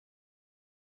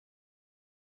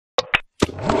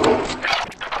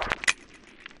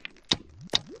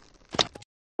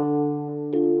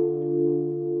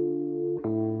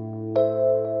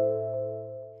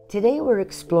Today we're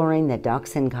exploring the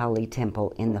Dakshinkali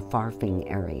Temple in the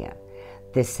Pharphing area,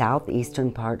 the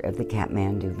southeastern part of the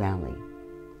Kathmandu Valley.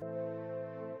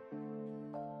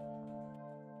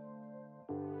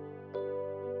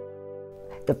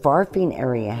 The Pharphing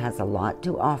area has a lot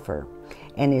to offer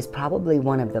and is probably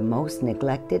one of the most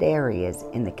neglected areas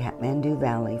in the Kathmandu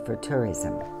Valley for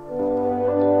tourism.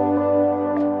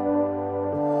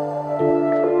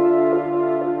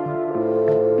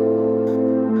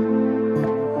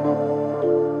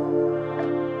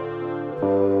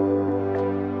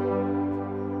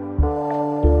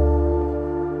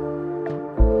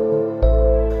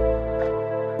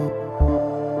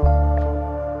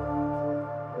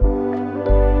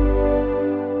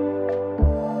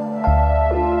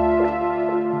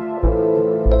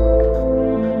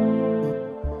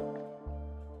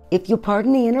 If you'll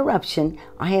pardon the interruption,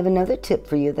 I have another tip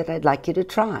for you that I'd like you to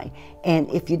try. And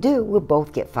if you do, we'll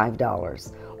both get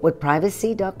 $5. What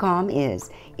Privacy.com is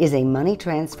a money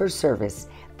transfer service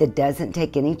that doesn't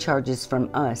take any charges from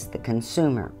us, the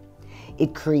consumer.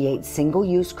 It creates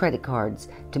single-use credit cards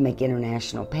to make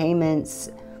international payments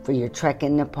for your trek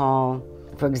in Nepal.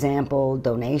 For example,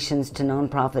 donations to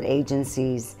nonprofit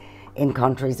agencies in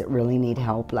countries that really need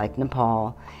help like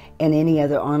Nepal, and any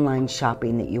other online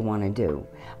shopping that you want to do.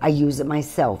 I use it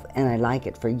myself and I like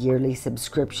it for yearly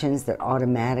subscriptions that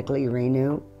automatically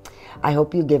renew. I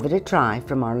hope you give it a try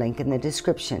from our link in the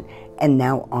description. And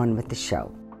now on with the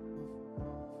show.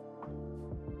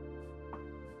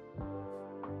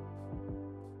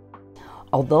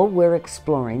 Although we're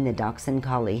exploring the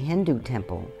Dakshinkali Hindu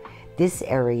Temple, this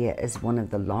area is one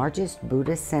of the largest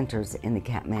Buddhist centers in the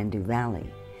Kathmandu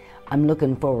Valley. I'm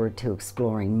looking forward to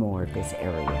exploring more of this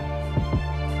area.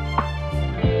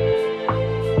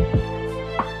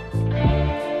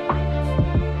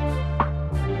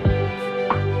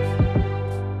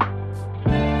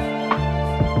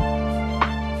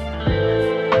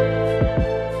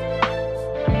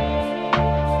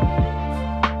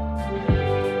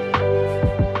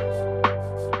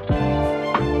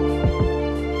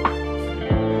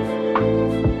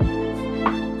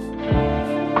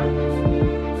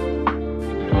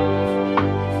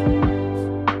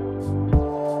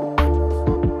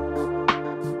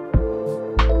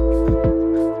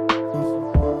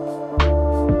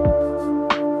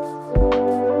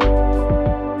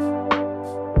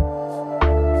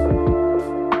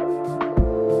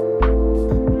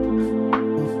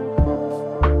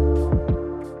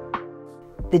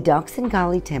 The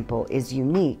Dakshinkali Temple is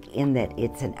unique in that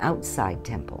it's an outside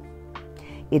temple.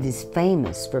 It is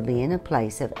famous for being a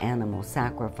place of animal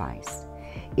sacrifice.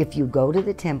 If you go to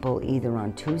the temple either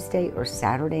on Tuesday or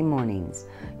Saturday mornings,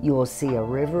 you will see a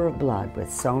river of blood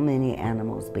with so many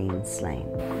animals being slain.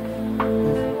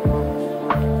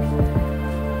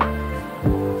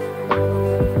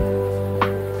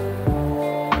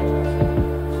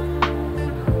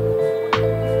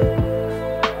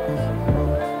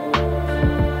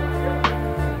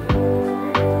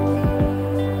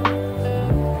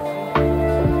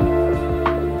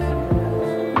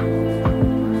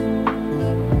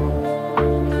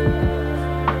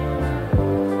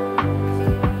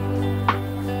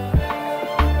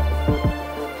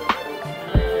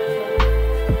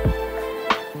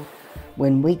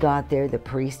 When we got there, the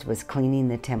priest was cleaning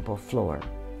the temple floor.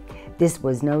 This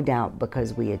was no doubt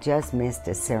because we had just missed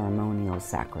a ceremonial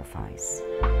sacrifice.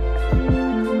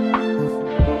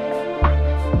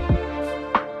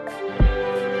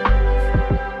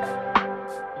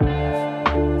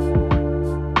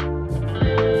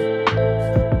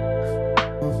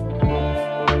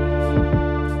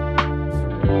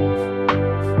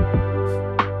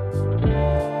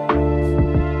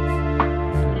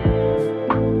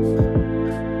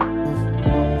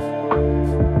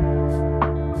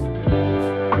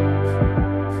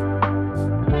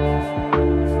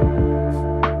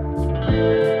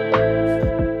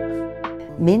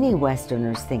 Many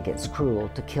Westerners think it's cruel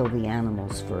to kill the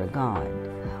animals for a god.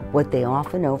 What they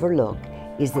often overlook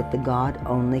is that the god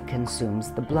only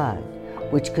consumes the blood,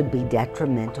 which could be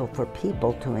detrimental for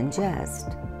people to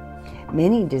ingest.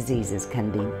 Many diseases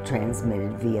can be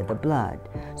transmitted via the blood,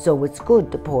 so it's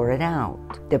good to pour it out.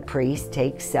 The priest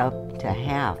takes up to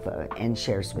half and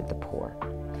shares with the poor.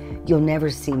 You'll never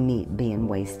see meat being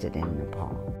wasted in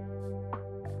Nepal.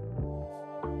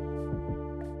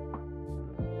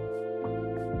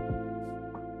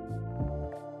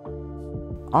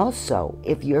 Also,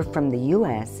 if you're from the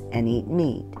U.S. and eat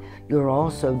meat, you're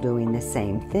also doing the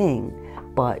same thing,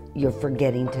 but you're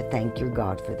forgetting to thank your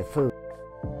God for the food.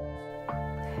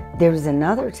 There's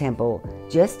another temple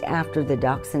just after the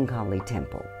Dakshinkali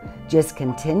Temple. Just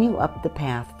continue up the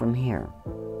path from here.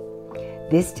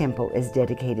 This temple is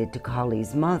dedicated to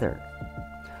Kali's mother,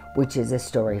 which is a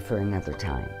story for another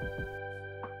time.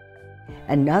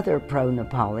 Another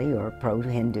pro-Nepali or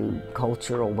pro-Hindu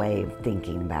cultural way of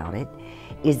thinking about it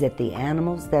is that the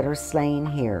animals that are slain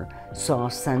here saw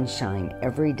sunshine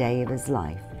every day of his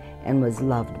life and was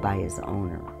loved by his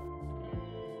owner.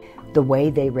 The way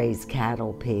they raise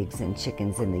cattle, pigs, and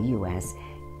chickens in the U.S.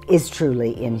 is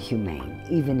truly inhumane.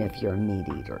 Even if you're a meat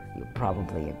eater, you'll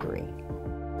probably agree.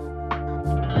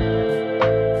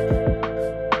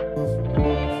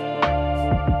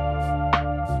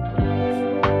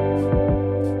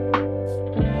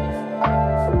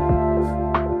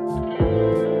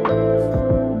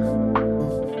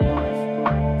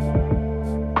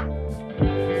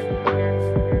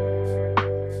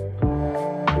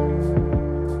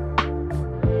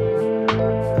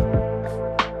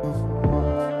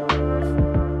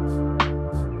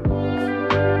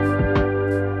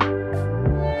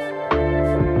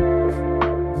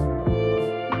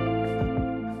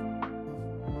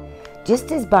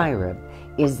 Just as Bhairab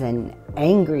is an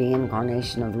angry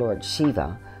incarnation of Lord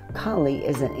Shiva, Kali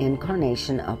is an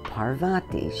incarnation of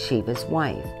Parvati, Shiva's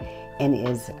wife, and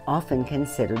is often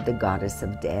considered the goddess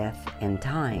of death and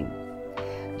time.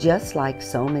 Just like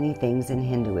so many things in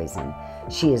Hinduism,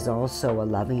 she is also a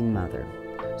loving mother,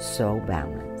 so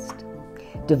balanced.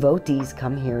 Devotees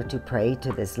come here to pray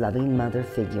to this loving mother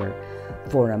figure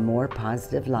for a more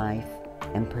positive life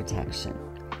and protection.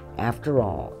 After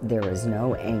all, there is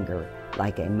no anger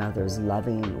like a mother's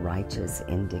loving, righteous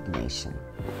indignation.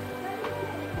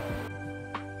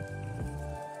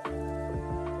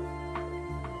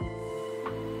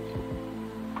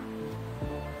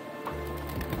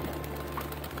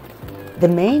 The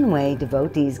main way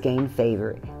devotees gain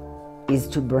favor is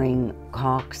to bring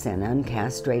cocks and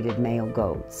uncastrated male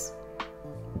goats,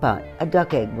 but a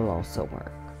duck egg will also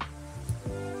work.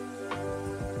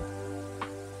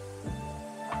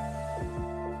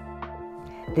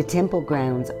 The temple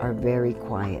grounds are very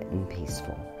quiet and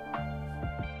peaceful.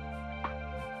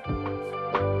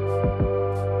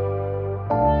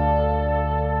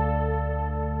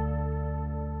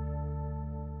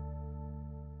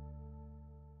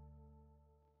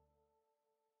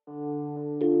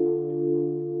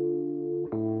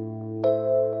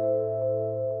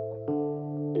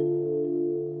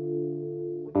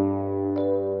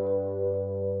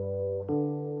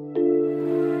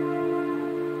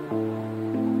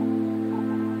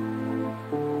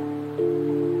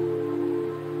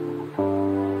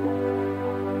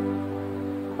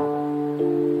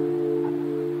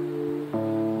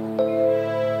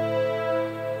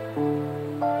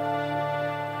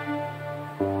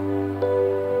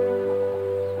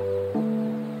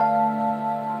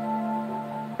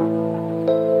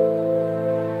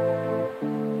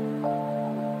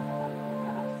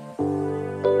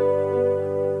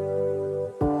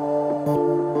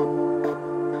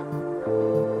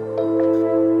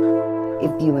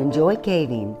 If you enjoy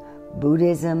caving,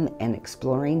 Buddhism, and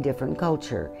exploring different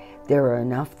culture, there are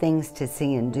enough things to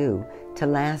see and do to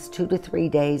last 2 to 3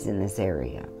 days in this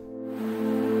area.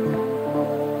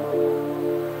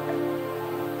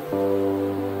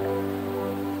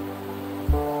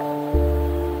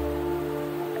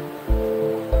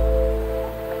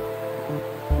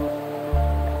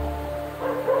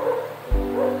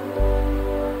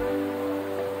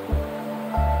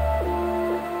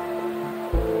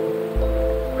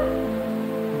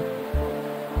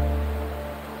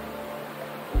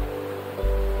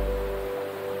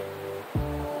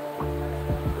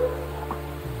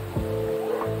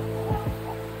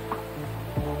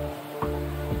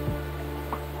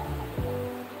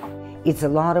 It's a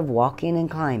lot of walking and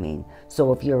climbing,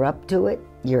 so if you're up to it,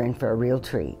 you're in for a real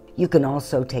treat. You can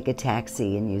also take a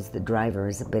taxi and use the driver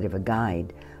as a bit of a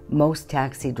guide. Most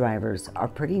taxi drivers are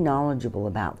pretty knowledgeable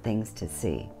about things to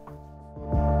see.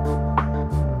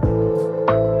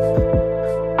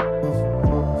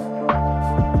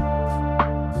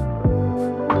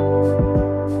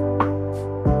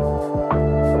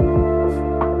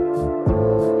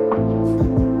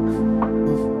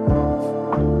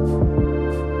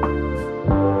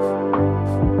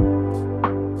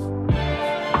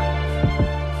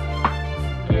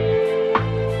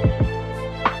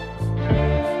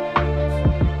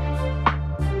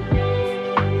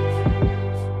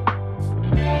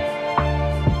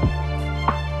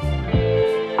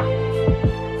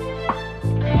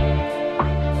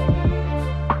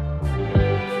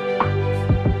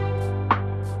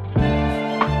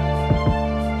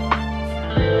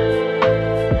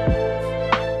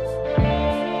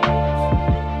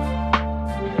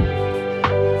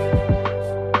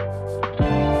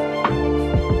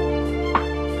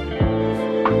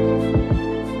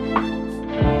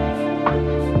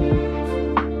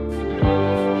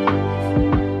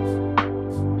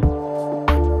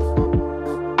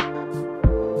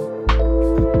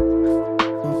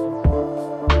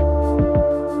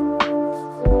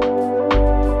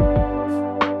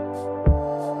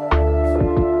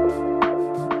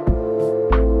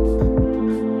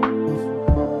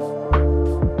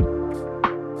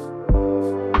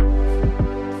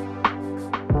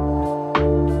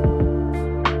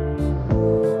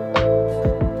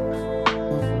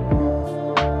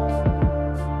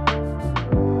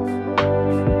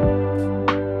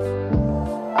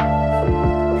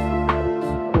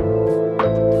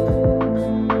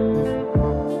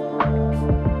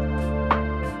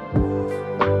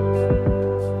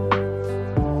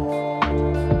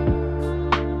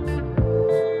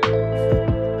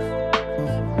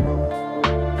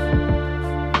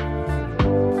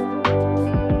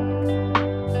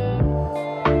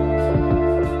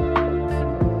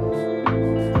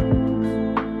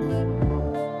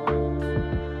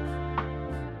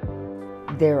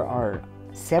 There are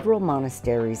several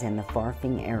monasteries in the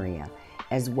Pharphing area,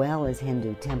 as well as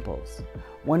Hindu temples.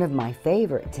 One of my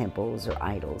favorite temples or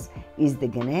idols is the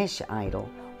Ganesh idol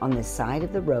on the side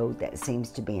of the road that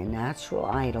seems to be a natural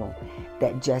idol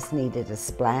that just needed a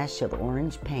splash of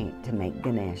orange paint to make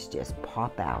Ganesh just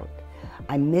pop out.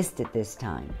 I missed it this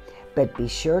time, but be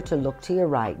sure to look to your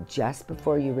right just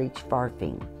before you reach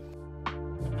Pharphing.